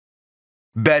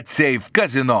Bet Safe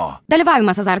Casino.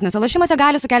 Dalyvavimas azartiniuose lošimuose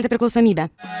gali sukelti priklausomybę.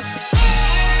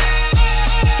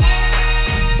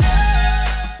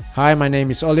 Hi, my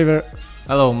name is Oliver.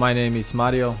 Hello, my name is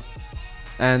Mario.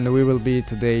 And we will be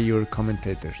today your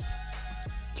commentators.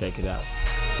 Check it out.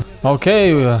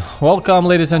 Okay, welcome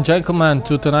ladies and gentlemen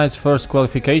to tonight's first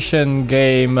qualification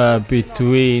game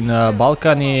between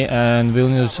Balkany and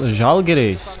Vilnius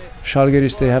Žalgiris.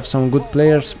 Žalgiris, they have some good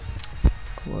players.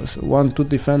 Two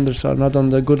defenders are not on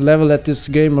the good level at this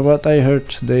game, but I heard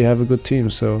they have a good team.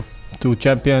 So two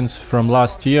champions from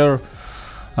last year.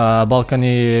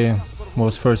 Balkany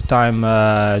was first time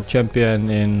champion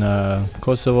in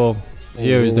Kosovo.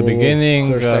 Here is the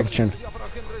beginning. First action.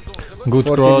 Good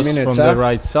cross from the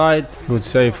right side. Good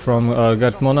save from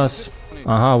Gert Monas.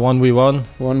 1v1.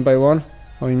 1 by 1.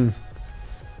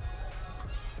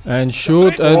 And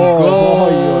shoot and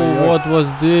go. What was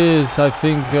this? I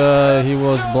think he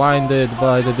was blinded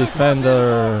by the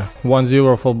defender.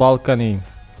 1-0 for Balkany.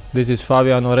 This is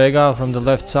Fabian Orega from the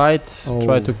left side.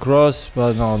 Try to cross,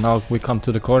 but no, now we come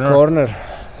to the corner.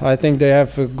 I think they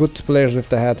have good players with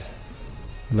the head.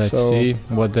 Let's see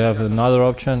what they have. Another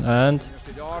option and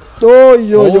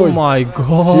oh my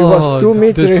god, he was 2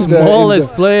 meters the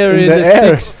smallest player in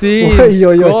the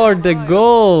 16 scored the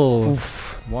goal.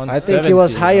 I think he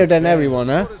was higher than everyone,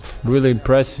 huh? Really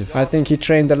impressive. I think he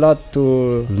trained a lot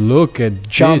to look at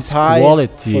this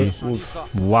quality.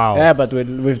 Wow. Yeah, but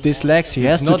with these legs he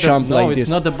has to jump like this.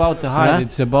 No, it's not about the height,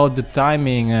 it's about the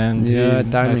timing, and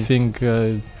timing. I think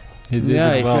he did it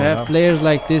well. If you have players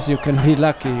like this, you can be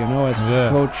lucky, you know, as a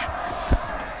coach.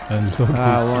 And look,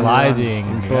 this sliding.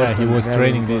 Yeah, he was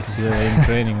training this in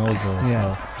training also.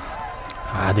 So.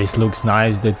 This looks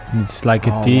nice. That it's like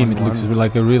a team. It looks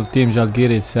like a real team.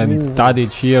 Žalgiris and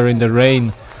Tadic here in the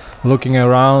rain, looking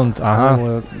around.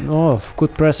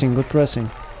 Good pressing, good pressing.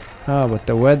 But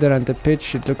the weather and the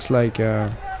pitch, it looks like.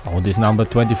 This number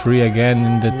 23 again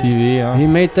in the TV. He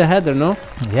made the header, no?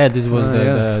 Yeah, this was the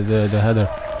header.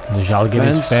 The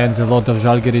Žalgiris fans, a lot of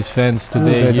Žalgiris fans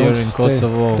today here in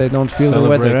Kosovo. They don't feel the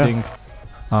weather.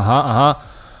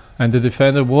 And the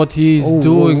defender, what he's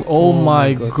doing, oh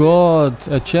my god,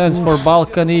 a chance for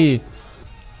Balkany.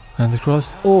 And the cross,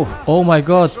 oh my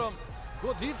god.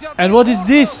 And what is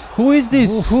this? Who is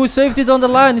this? Who saved it on the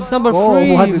line? It's number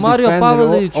 3, Mario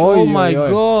Pavelic. Oh my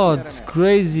god,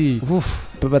 crazy.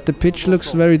 But the pitch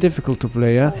looks very difficult to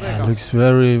play, yeah? It looks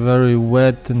very, very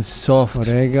wet and soft.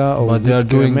 Orega, but they are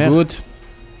doing good.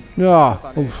 Yeah,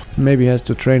 maybe he has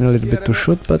to train a little bit to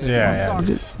shoot, but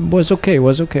it was okay,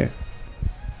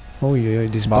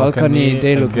 this Balkany,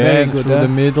 they look very good. Through the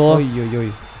middle.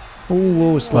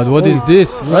 But what is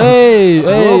this? Hey,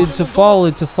 it's a foul,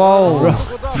 it's a foul.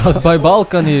 Not by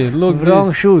Balkany, look.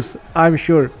 Wrong shoes, I'm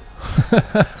sure.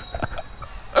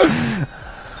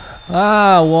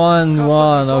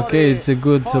 1-1. Okay, it's a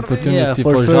good opportunity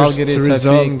for Žalgiris. I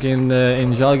think in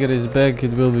Žalgiris back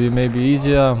it will be maybe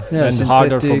easier and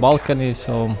harder for Balkany.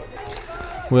 So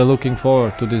we're looking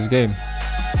forward to this game.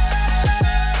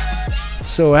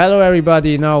 So hello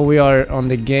everybody, now we are on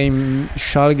the game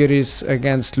Žalgiris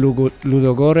against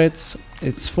Ludogorets.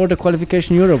 It's for the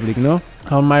qualification Europe League, no?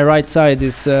 On my right side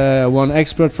is one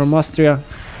expert from Austria.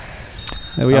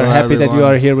 We are happy that you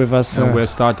are here with us. And we're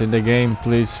starting the game,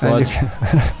 please watch.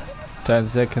 10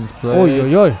 seconds play.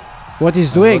 What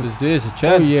he's doing? What is this? A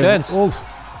chance,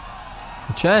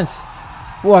 a chance.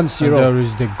 1-0. There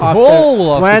is the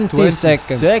goal after 20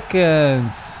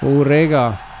 seconds.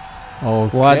 Orega.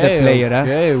 What a player,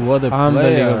 okay, what a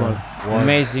unbelievable. Player.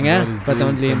 Amazing, but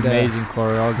only in the amazing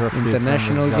choreography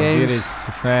international games.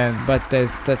 Fans. But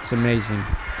that's amazing.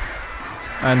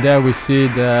 And there we see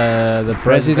the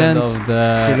president of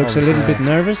the. He looks a little bit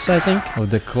nervous, I think. Of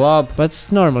the club. But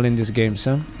it's normal in these games,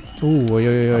 huh?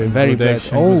 Very bad.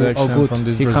 Good.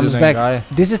 He comes back. Guy.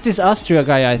 This is this Austria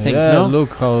guy, I think. Yeah, no?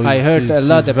 Look how I heard a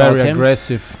lot about very him.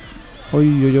 Aggressive.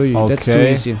 That's too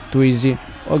easy. Too easy.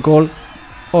 A goal.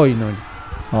 Oh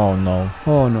no.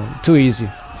 Too easy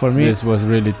for me. This was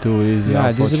really too easy.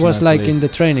 Yeah, this was like in the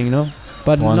training, no?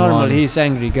 But normally he's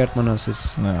angry. Gert Monas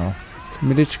is. No.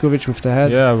 Miličković with the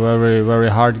head. Yeah, very, very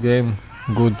hard game.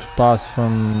 Good pass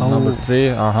from number 3.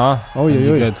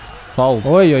 He get fouled.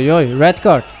 Red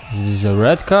card. Is this a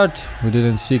red card? We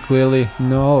didn't see clearly.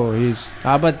 No, he's.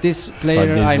 But this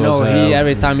player, I know, he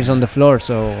every time is on the floor,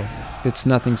 so it's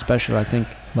nothing special, I think.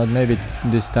 But maybe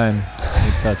this time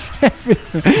he touched.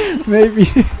 Maybe.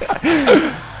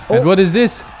 And what is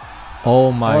this?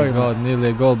 Oh my god, nearly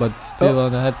a goal, but still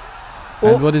on the head.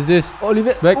 And what is this?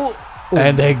 Oliver.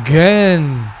 And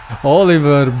again,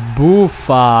 Oliver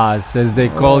Buffas, as they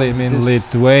call him in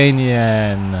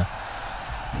Lithuanian.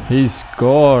 He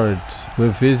scored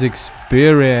with his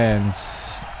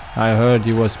experience. I heard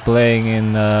he was playing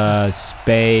in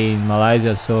Spain,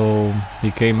 Malaysia, so he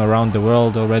came around the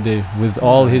world already with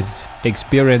all his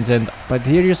experience. And but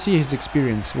here you see his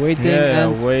experience, waiting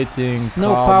and waiting,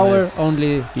 no power,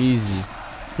 only easy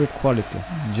with quality.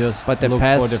 Just but the look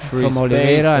pass for the free from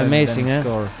Oliveira, amazing,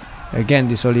 score. Again,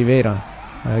 this Oliveira.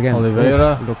 Again,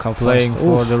 Oliveira look how playing fast.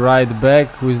 for the right back.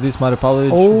 Who is this? Mario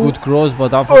Pavelic. Good cross,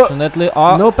 but unfortunately,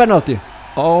 no penalty.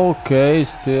 Okay,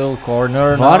 still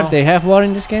corner. VAR? Now. They have VAR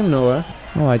in this game? No,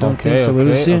 Oh, I don't think so.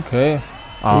 We'll see. Okay.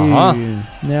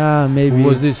 Yeah, maybe. Who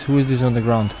was this? Who is this on the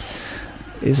ground?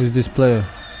 Who is this player?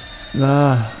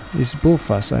 It's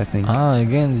Buffas, I think.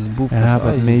 Again, it's Buffas. Yeah,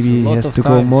 but maybe he has to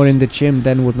go more in the gym.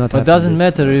 Then would not happen. It doesn't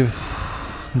matter if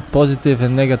positive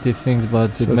and negative things,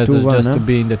 but it matters just to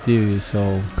be in the TV.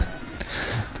 So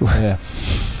yeah.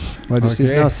 Well, this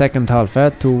is now second half.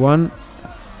 2-1.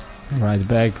 Right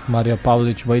back, Mario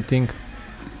Pavelic waiting.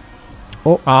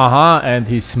 And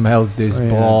he smells this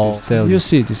ball. You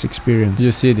see this experience.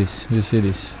 You see this.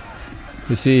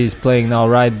 You see he's playing now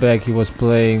right back. He was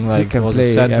playing like was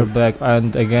a center back,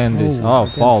 and again this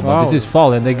foul. But this is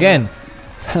foul, and again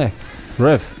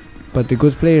ref. But the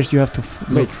good players, you have to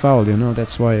make foul, you know.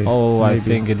 That's why. I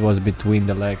think it was between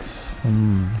the legs.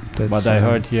 But I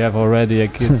heard he have already a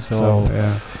kid, so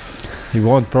he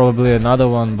won't probably another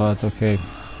one. But okay.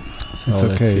 So it's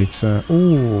okay. It's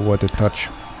what a touch.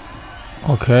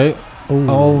 Okay.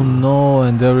 Oh no,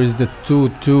 and there is the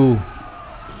 2-2.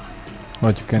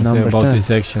 What you can say about 10. This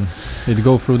action? It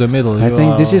go through the middle. I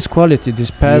think this is quality.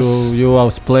 This pass. You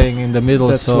was playing in the middle.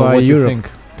 That's so why what you think?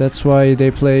 That's why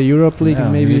they play Europe League.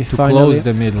 Maybe you need to close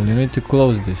the middle. You need to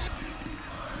close this.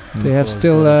 They have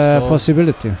still a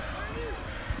possibility.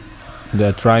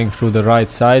 They're trying through the right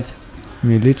side.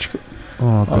 Milic.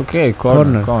 Okay,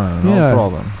 corner. No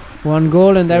problem. One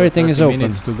goal and everything is open.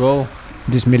 Minutes to go.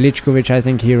 This Miličković, I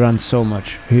think he runs so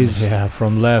much. He's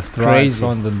from left, right,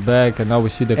 front and back, and now we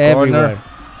see the everywhere.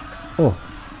 Corner.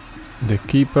 The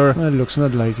keeper. Well, it looks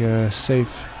not like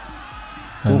safe.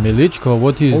 And Miličko,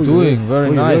 what he's doing,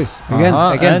 very nice. Again.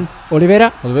 And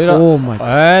Oliveira. Oh my God.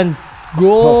 And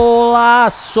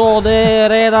golazo de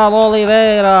Renan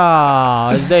Oliveira,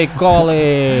 as they call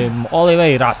him,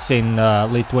 Oliveiras in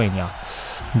Lithuania.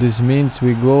 This means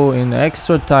we go in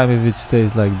extra time if it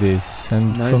stays like this.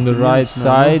 And from the right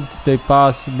side, they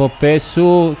pass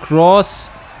Bopesu, cross.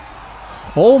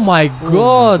 Oh my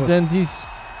God! And he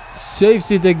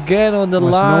saves it again on the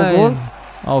line. No goal?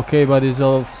 Okay, but it's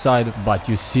offside. But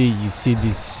you see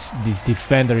this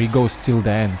defender. He goes till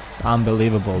the end.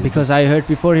 Unbelievable. Because I heard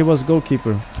before he was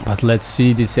goalkeeper. But let's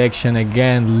see this action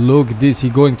again. Look, he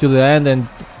going to the end and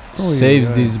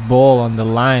saves this ball on the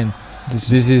line.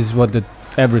 This is what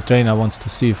every trainer wants to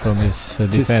see from his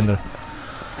defender.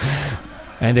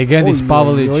 And again, this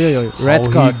Pavelic,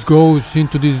 red card. He goes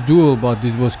into this duel, but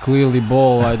this was clearly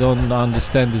ball. I don't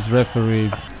understand this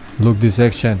referee. Look this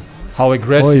action. How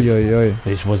aggressive.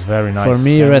 This was very nice. For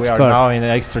me, red card. We are now in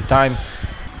extra time.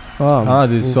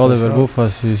 This Oliver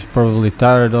Buffas is probably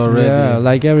tired already. Yeah,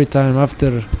 like every time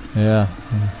after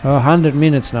 100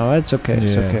 minutes now. It's okay.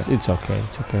 It's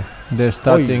okay. They're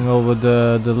starting over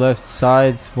the left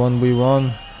side,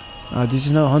 1v1. This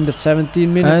is now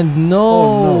 117 minutes. And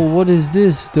what is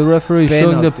this? The referee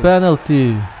showing the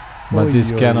penalty. But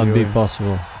this cannot be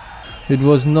possible. It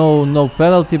was no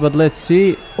penalty, but let's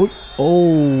see.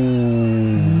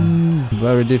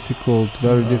 Very difficult,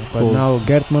 But now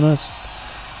Gertmanas.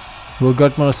 Will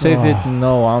Gertmanas save it?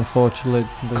 No, unfortunately.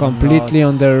 Completely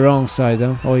on the wrong side.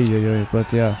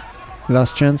 But yeah.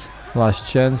 Last chance.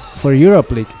 For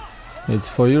Europe League. It's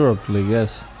for Europe League,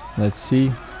 yes. Let's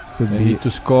see. They need to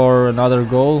score another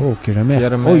goal. Kieremek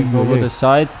over the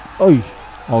side.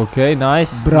 Okay,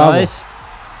 nice. Bravo. Nice.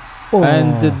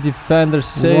 And the defender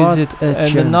saves it.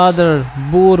 And another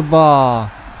Burba.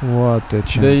 What a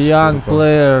chance. The young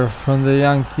player from the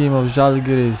young team of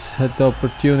Žalgiris had the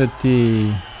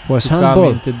opportunity to come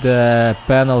into the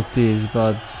penalties.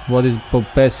 But what is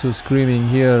Bopesu screaming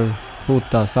here?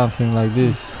 Puta, something like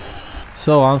this.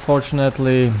 So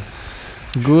unfortunately,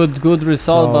 good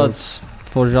result, but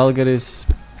for Žalgiris,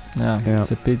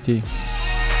 it's a pity.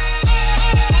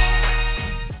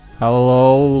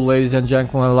 Hello, ladies and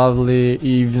gentlemen, lovely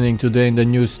evening today in the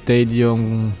new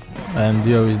stadium, and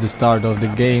here is the start of the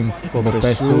game.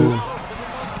 Bopesu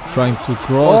trying to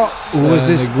cross. Who was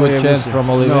this? A good chance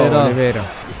from Oliveira. No, Oliveira.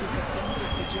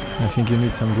 I think you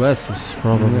need some glasses,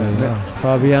 probably.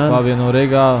 Fabian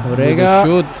Orega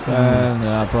shoot,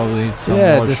 and probably need some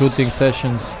more shooting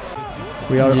sessions.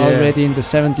 We are already in the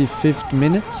 75th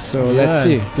minute, so let's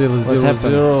see still what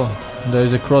happens. There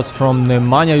is a cross from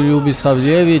Nemanja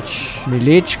Ljubisavljevic.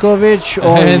 Miličković.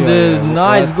 And a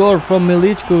nice goal from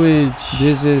Miličković.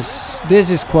 This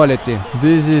is quality.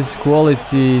 This is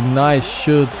quality. Nice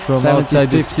shoot from outside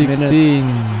the 16.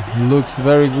 Looks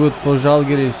very good for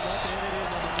Žalgiris.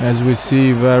 As we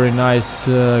see, very nice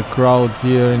crowd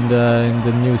here in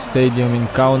the new stadium in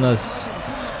Kaunas.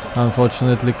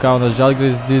 Unfortunately, Kaunas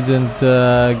Žalgiris didn't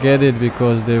get it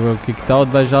because they were kicked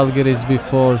out by Žalgiris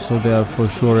before, so they are for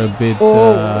sure a bit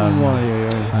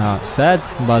sad.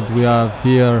 But we have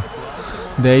here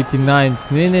the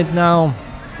 89th minute now.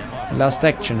 Last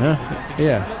action, huh?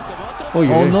 Yeah.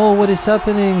 Oh no, what is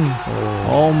happening?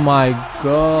 Oh my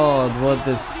god, what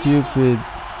a stupid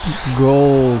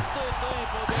goal.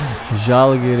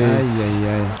 Žalgiris.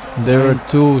 They were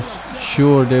too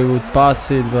sure they would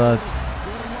pass it, but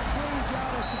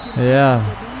yeah,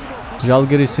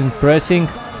 Žalgiris in pressing.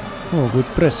 Oh, good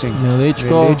pressing.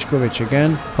 Miličković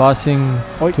again. Passing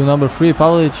to number 3,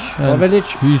 Pavelic. Pavelic.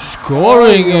 He's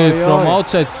scoring it from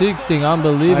outside 16.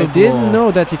 Unbelievable. I didn't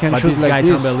know that he can shoot like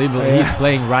this. But this guy's unbelievable. Yeah. He's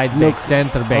playing right back,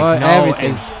 center back. Now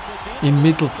as in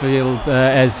midfield,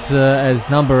 as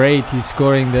number 8, he's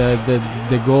scoring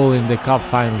the goal in the cup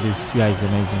final. This guy is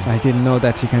amazing. I didn't know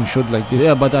that he can shoot like this.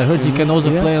 Yeah, but I heard he can also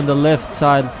play on the left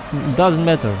side. Doesn't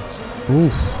matter.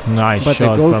 Oof. Nice but shot.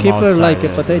 But the goalkeeper from like a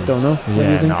potato, no?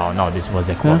 Yeah, no, this was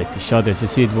a quality shot. As you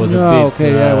see, it was a bit...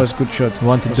 Okay, yeah, it was good shot.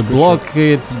 Wanted to block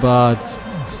it, but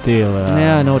still...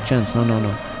 yeah, no chance, no.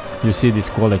 You see this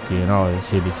quality, you know, you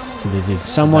see this is...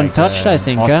 Someone like touched, I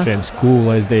think, Austrian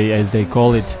school, as they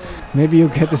call it. Maybe you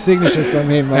get the signature from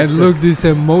him. And look, these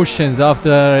emotions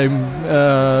after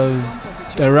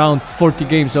around 40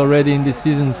 games already in this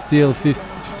season, still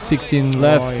 16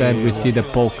 left, and we see the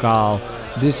pokal.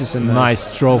 This is a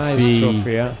nice trophy. Nice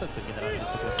trophy, yeah.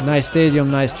 Nice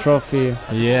stadium, nice trophy.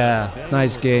 Yeah.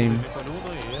 Nice game.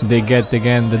 They get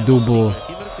again the double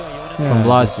from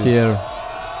last year.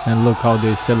 And look how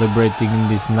they're celebrating in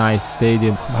this nice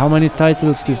stadium. How many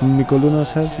titles this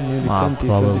Mikolunas has? Maybe 20,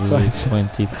 probably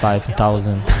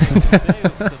 25,000.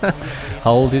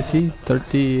 How old is he?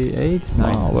 38?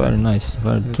 Wow, very nice.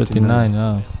 39,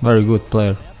 yeah. Very good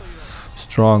player.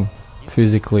 Strong,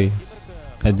 physically.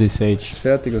 At this age.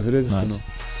 Nice.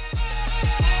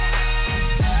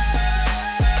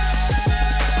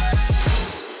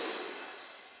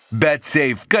 Bet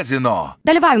Safe Casino.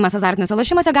 Dalyvavimas azartiniuose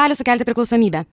lošimuose gali sukelti priklausomybę.